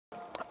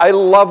I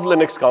love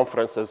Linux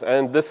conferences,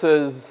 and this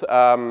is,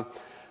 I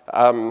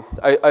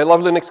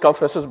love Linux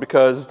conferences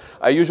because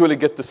I usually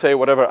get to say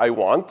whatever I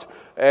want,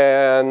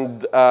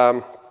 and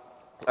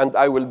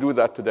I will do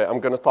that today. I'm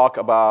going to talk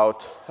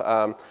about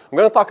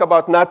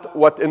not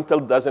what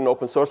Intel does in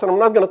open source, and I'm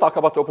not going to talk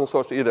about open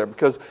source either,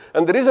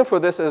 and the reason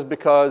for this is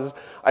because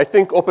I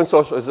think open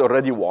source is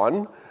already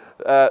won.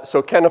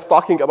 So kind of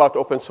talking about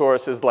open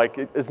source is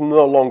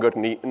no longer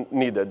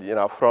needed, you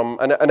know.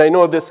 And I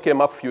know this came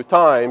up a few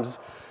times,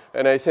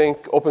 and I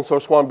think open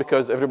source won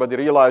because everybody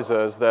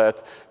realizes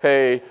that,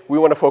 hey, we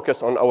want to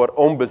focus on our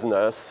own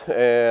business,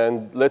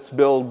 and let's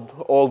build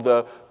all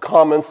the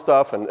common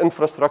stuff and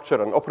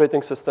infrastructure and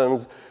operating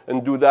systems,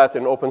 and do that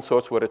in open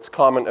source where it's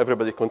common,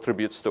 everybody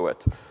contributes to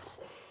it.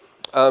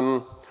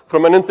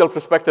 From an Intel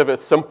perspective,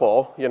 it's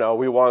simple. You know,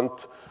 we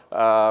want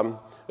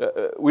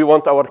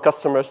our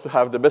customers to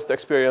have the best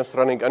experience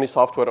running any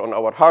software on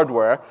our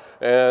hardware,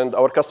 and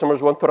our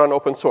customers want to run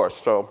open source.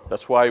 So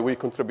that's why we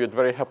contribute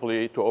very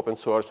happily to open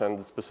source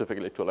and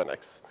specifically to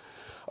Linux.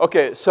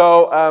 Okay,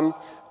 so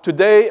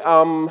today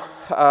I'm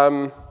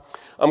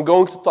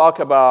going to talk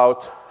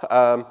about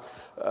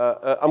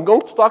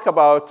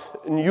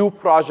new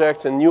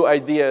projects and new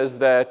ideas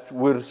that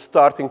we're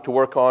starting to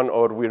work on,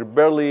 or we're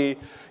barely,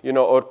 you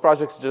know, or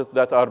projects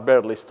that are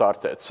barely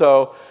started.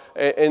 So.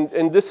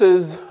 And this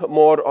is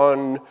more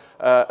on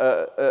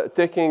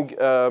taking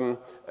an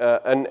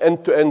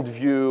end-to-end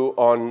view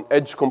on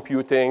edge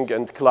computing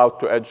and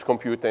cloud-to-edge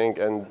computing,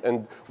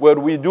 and where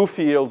we do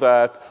feel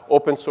that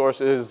open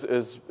source is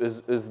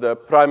the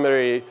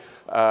primary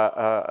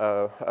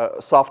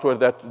software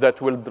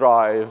that will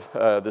drive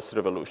this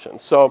revolution.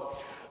 So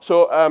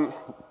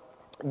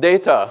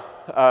data.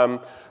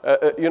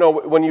 You know,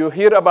 when you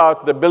hear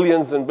about the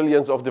billions and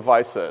billions of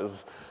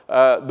devices,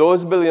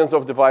 those billions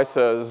of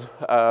devices,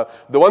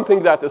 the one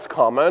thing that is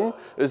common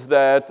is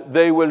that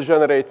they will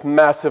generate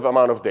massive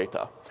amount of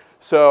data.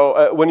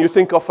 So when you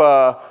think of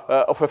a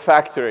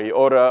factory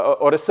or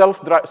a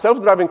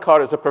self-driving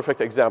car is a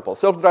perfect example.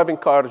 Self-driving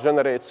car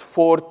generates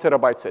 4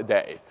 terabytes a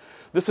day.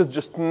 This is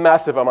just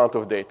massive amount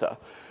of data.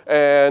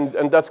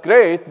 And that's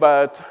great,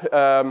 but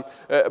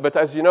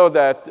as you know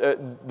that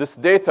this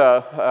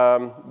data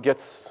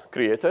gets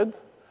created,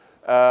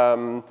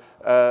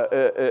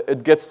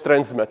 it gets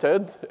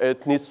transmitted,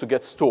 it needs to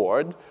get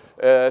stored,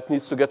 it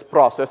needs to get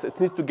processed, it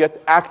needs to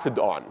get acted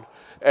on.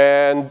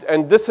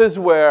 And this is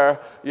where,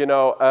 you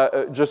know,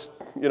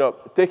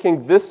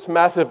 taking this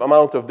massive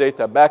amount of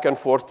data back and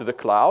forth to the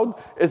cloud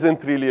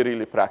isn't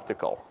really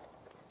practical.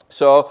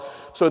 So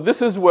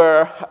this is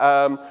where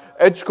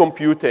edge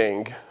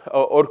computing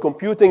or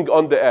computing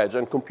on the edge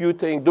and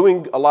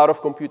doing a lot of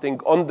computing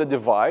on the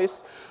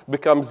device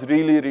becomes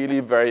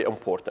really very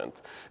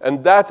important.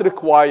 And that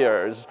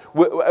requires,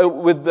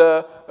 with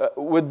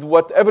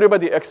what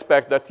everybody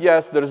expects, that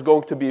yes, there's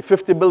going to be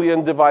 50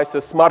 billion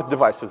devices, smart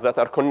devices that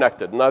are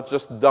connected, not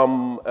just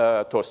dumb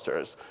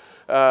toasters.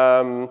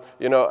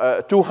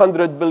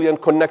 200 billion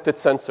connected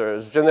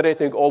sensors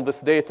generating all this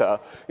data.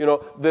 You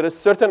know, there is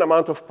certain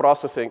amount of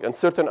processing and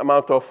certain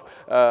amount of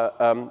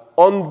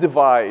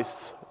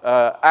on-device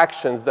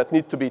actions that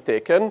need to be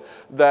taken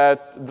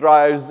that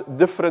drives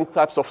different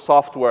types of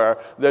software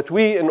that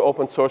we in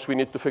open source, we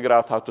need to figure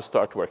out how to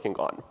start working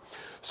on.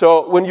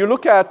 So when you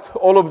look at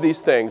all of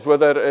these things,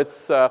 whether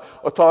it's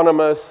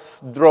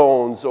autonomous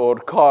drones or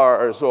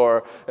cars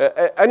or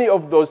any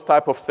of those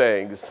type of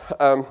things,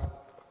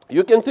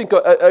 you can think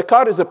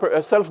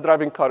a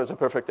self-driving car is a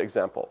perfect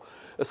example.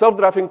 A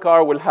self-driving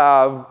car will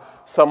have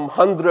some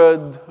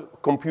 100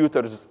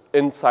 computers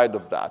inside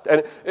of that.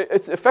 And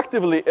it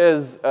effectively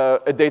is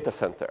a data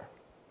center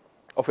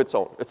of its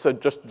own. It's a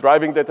just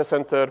driving data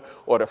center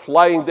or a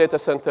flying data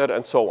center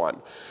and so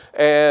on.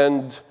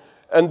 And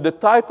the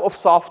type of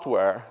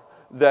software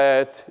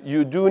that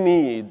you do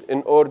need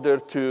in order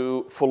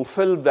to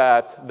fulfill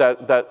that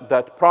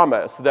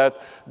promise,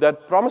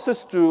 that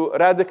promises to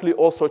radically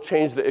also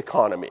change the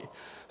economy.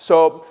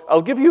 So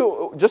I'll give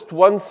you just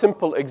one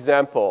simple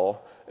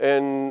example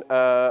in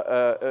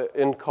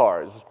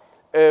cars.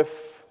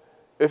 If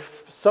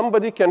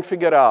somebody can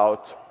figure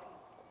out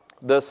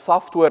the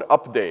software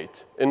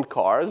update in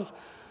cars,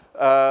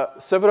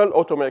 several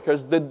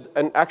automakers did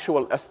an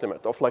actual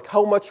estimate of like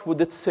how much would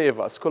it save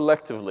us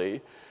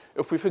collectively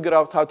if we figure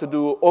out how to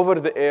do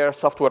over-the-air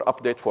software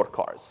update for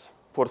cars,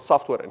 for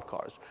software in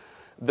cars.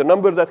 The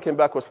number that came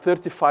back was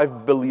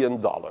 $35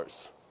 billion.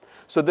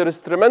 So there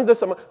is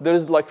tremendous amount, there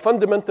is like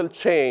fundamental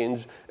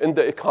change in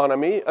the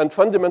economy and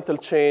fundamental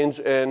change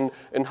in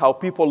how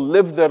people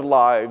live their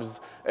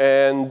lives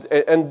and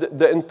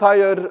the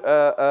entire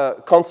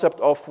concept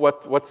of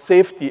what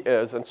safety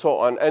is and so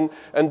on.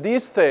 And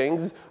these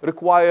things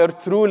require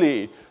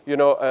truly, you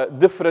know,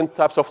 different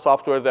types of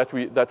software that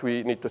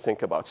we need to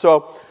think about.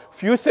 So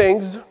few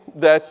things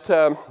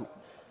that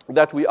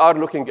we are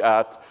looking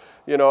at,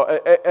 you know,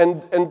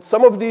 and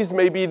some of these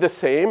may be the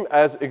same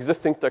as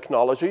existing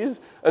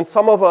technologies, and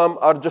some of them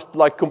are just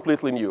like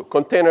completely new.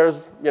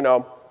 Containers, you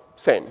know,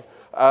 same.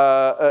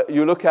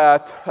 You look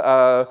at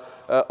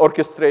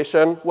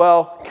orchestration,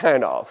 well,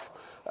 kind of.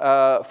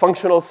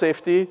 functional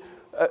safety,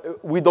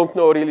 we don't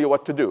know really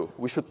what to do.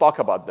 We should talk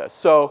about this.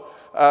 So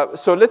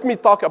let me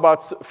talk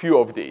about a few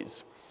of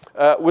these.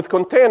 With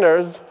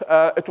containers,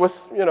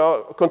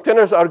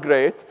 containers are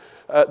great.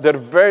 They're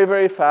very,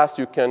 very fast.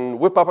 You can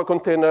whip up a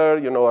container,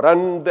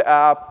 run the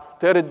app,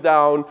 tear it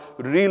down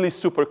really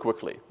super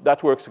quickly.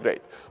 That works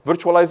great.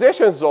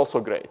 Virtualization is also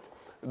great.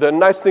 The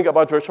nice thing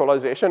about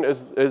virtualization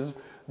is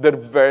they're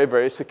very,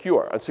 very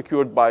secure and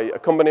secured by a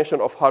combination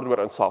of hardware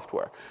and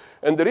software.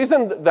 And the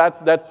reason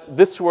that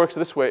this works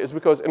this way is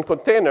because in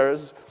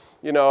containers,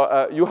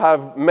 you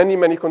have many,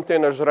 many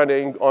containers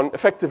running on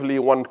effectively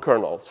one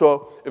kernel.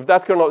 So if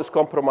that kernel is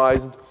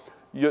compromised,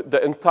 the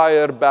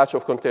entire batch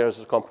of containers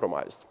is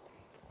compromised.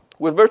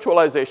 With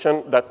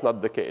virtualization, that's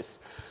not the case.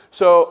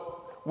 So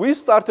we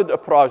started a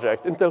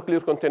project, Intel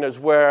Clear Containers,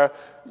 where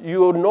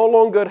you no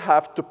longer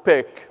have to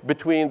pick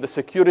between the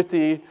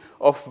security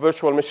of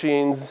virtual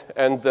machines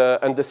and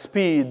the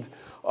speed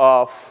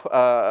of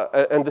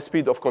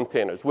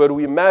containers, where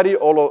we marry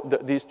all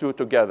of these two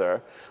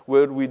together,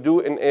 where we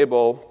do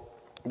enable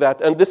that.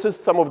 And this is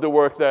some of the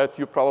work that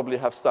you probably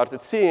have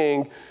started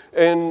seeing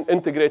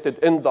integrated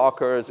in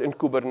Dockers, in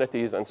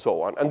Kubernetes, and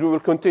so on. And we will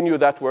continue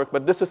that work,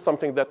 but this is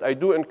something that I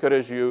do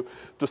encourage you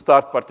to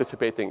start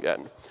participating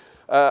in.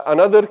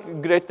 Another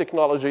great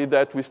technology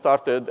that we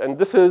started, and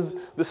this is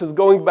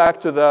going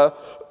back to the,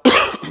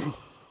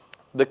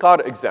 the car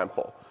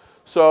example.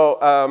 So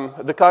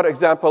the car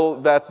example,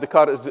 that the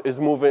car is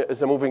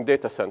a moving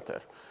data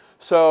center.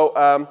 So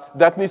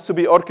that needs to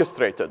be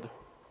orchestrated.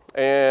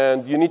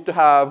 And you need to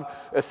have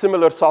a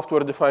similar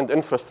software-defined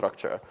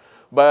infrastructure.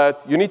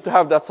 But you need to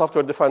have that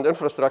software-defined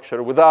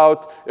infrastructure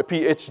without a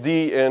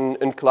PhD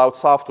in cloud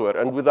software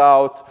and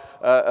without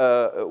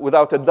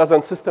a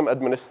dozen system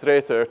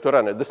administrators to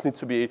run it. This needs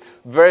to be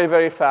very,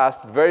 very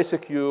fast, very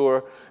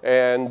secure,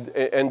 and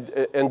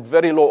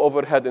very low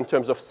overhead in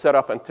terms of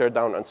setup and tear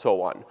down and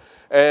so on.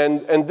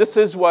 And this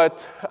is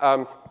what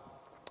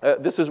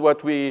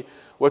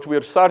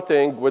we're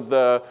starting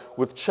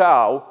with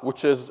Chow,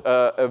 which is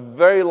a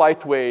very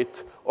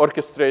lightweight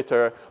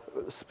orchestrator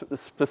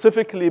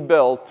specifically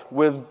built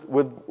with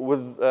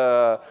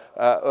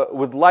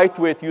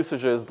lightweight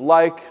usages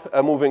like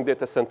a moving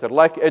data center,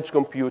 like edge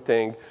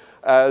computing,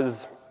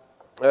 as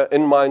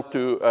in mind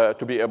to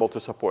be able to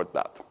support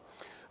that.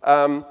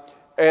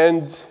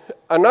 And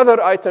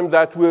another item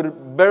that we're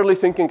barely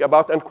thinking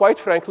about, and quite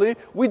frankly,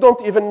 we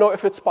don't even know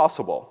if it's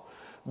possible.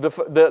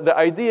 The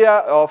idea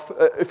of,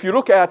 if you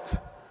look at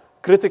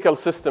critical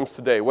systems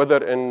today,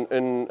 whether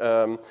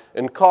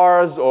in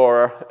cars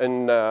or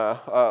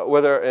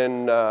whether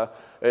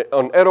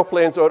on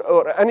aeroplanes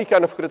or any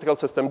kind of critical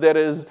system, there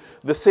is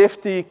the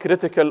safety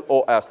critical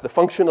OS, the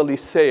functionally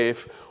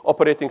safe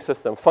operating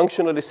system,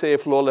 functionally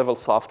safe low-level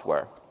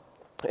software.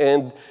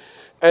 And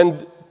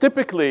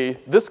typically,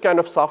 this kind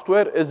of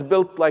software is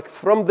built like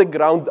from the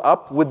ground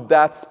up with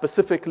that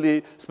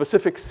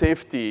specific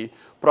safety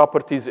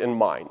properties in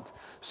mind.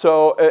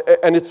 So,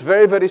 and it's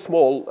very, very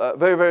small,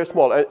 very, very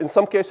small. In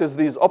some cases,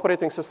 these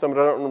operating systems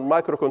run on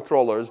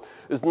microcontrollers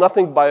is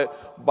nothing by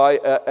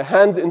a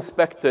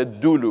hand-inspected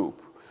do loop.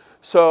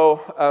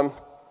 So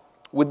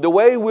with the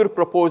way we're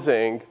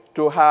proposing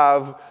to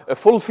have a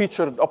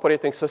full-featured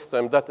operating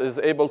system that is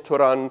able to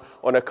run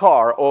on a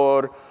car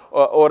or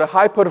a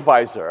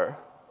hypervisor,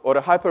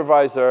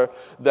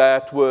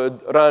 that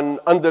would run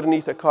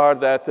underneath a car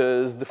that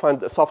is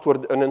defined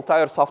an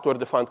entire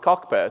software-defined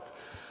cockpit,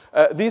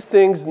 these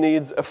things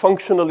need a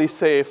functionally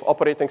safe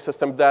operating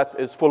system that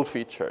is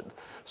full-featured.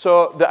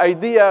 So the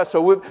idea,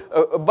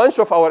 a bunch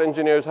of our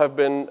engineers have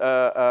been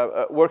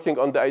working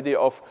on the idea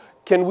of,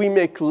 can we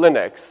make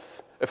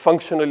Linux a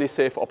functionally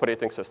safe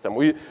operating system?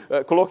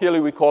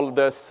 Colloquially, we call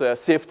this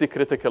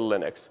safety-critical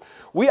Linux.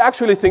 We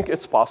actually think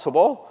it's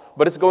possible,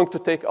 but it's going to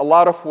take a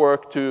lot of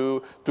work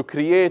to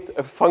create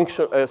a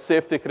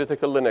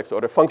safety-critical Linux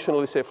or a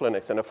functionally safe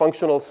Linux and a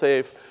functional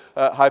safe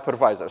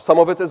hypervisor. Some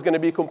of it is going to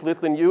be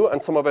completely new,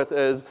 and some of it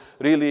is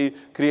really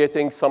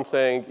creating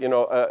something,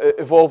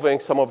 evolving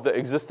some of the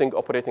existing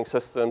operating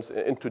systems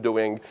into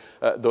doing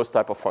those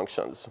type of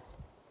functions.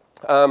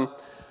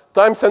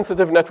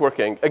 Time-sensitive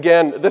networking.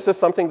 Again, this is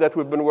something that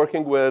we've been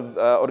working with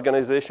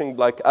organizations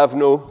like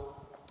Avnu,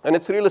 and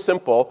it's really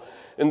simple.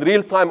 In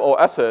real-time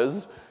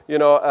OSs,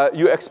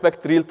 you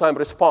expect real-time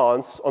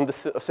response on the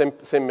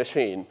same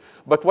machine.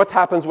 But what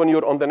happens when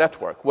you're on the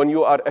network? When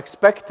you are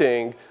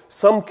expecting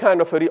some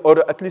kind of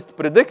or at least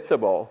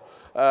predictable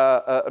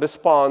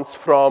response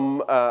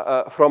from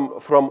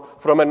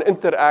an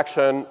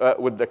interaction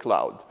with the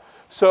cloud.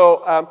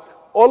 So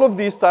all of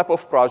these type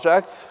of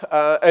projects,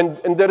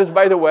 and there is,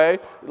 by the way,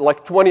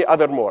 like 20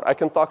 other more. I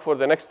can talk for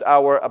the next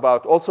hour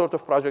about all sorts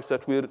of projects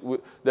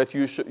that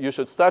you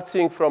should start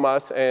seeing from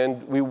us,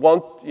 and we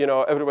want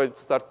everybody to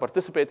start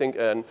participating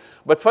in.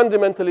 But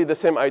fundamentally, the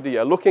same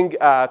idea, looking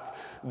at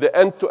the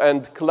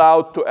end-to-end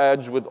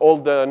cloud-to-edge with all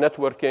the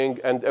networking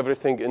and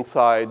everything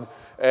inside.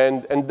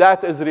 And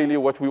that is really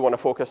what we want to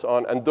focus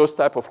on, and those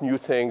type of new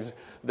things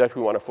that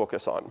we want to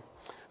focus on.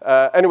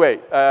 Anyway,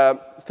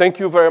 thank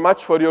you very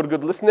much for your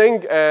good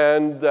listening,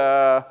 and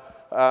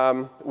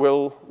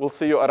we'll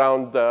see you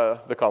around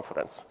the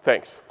conference.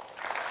 Thanks.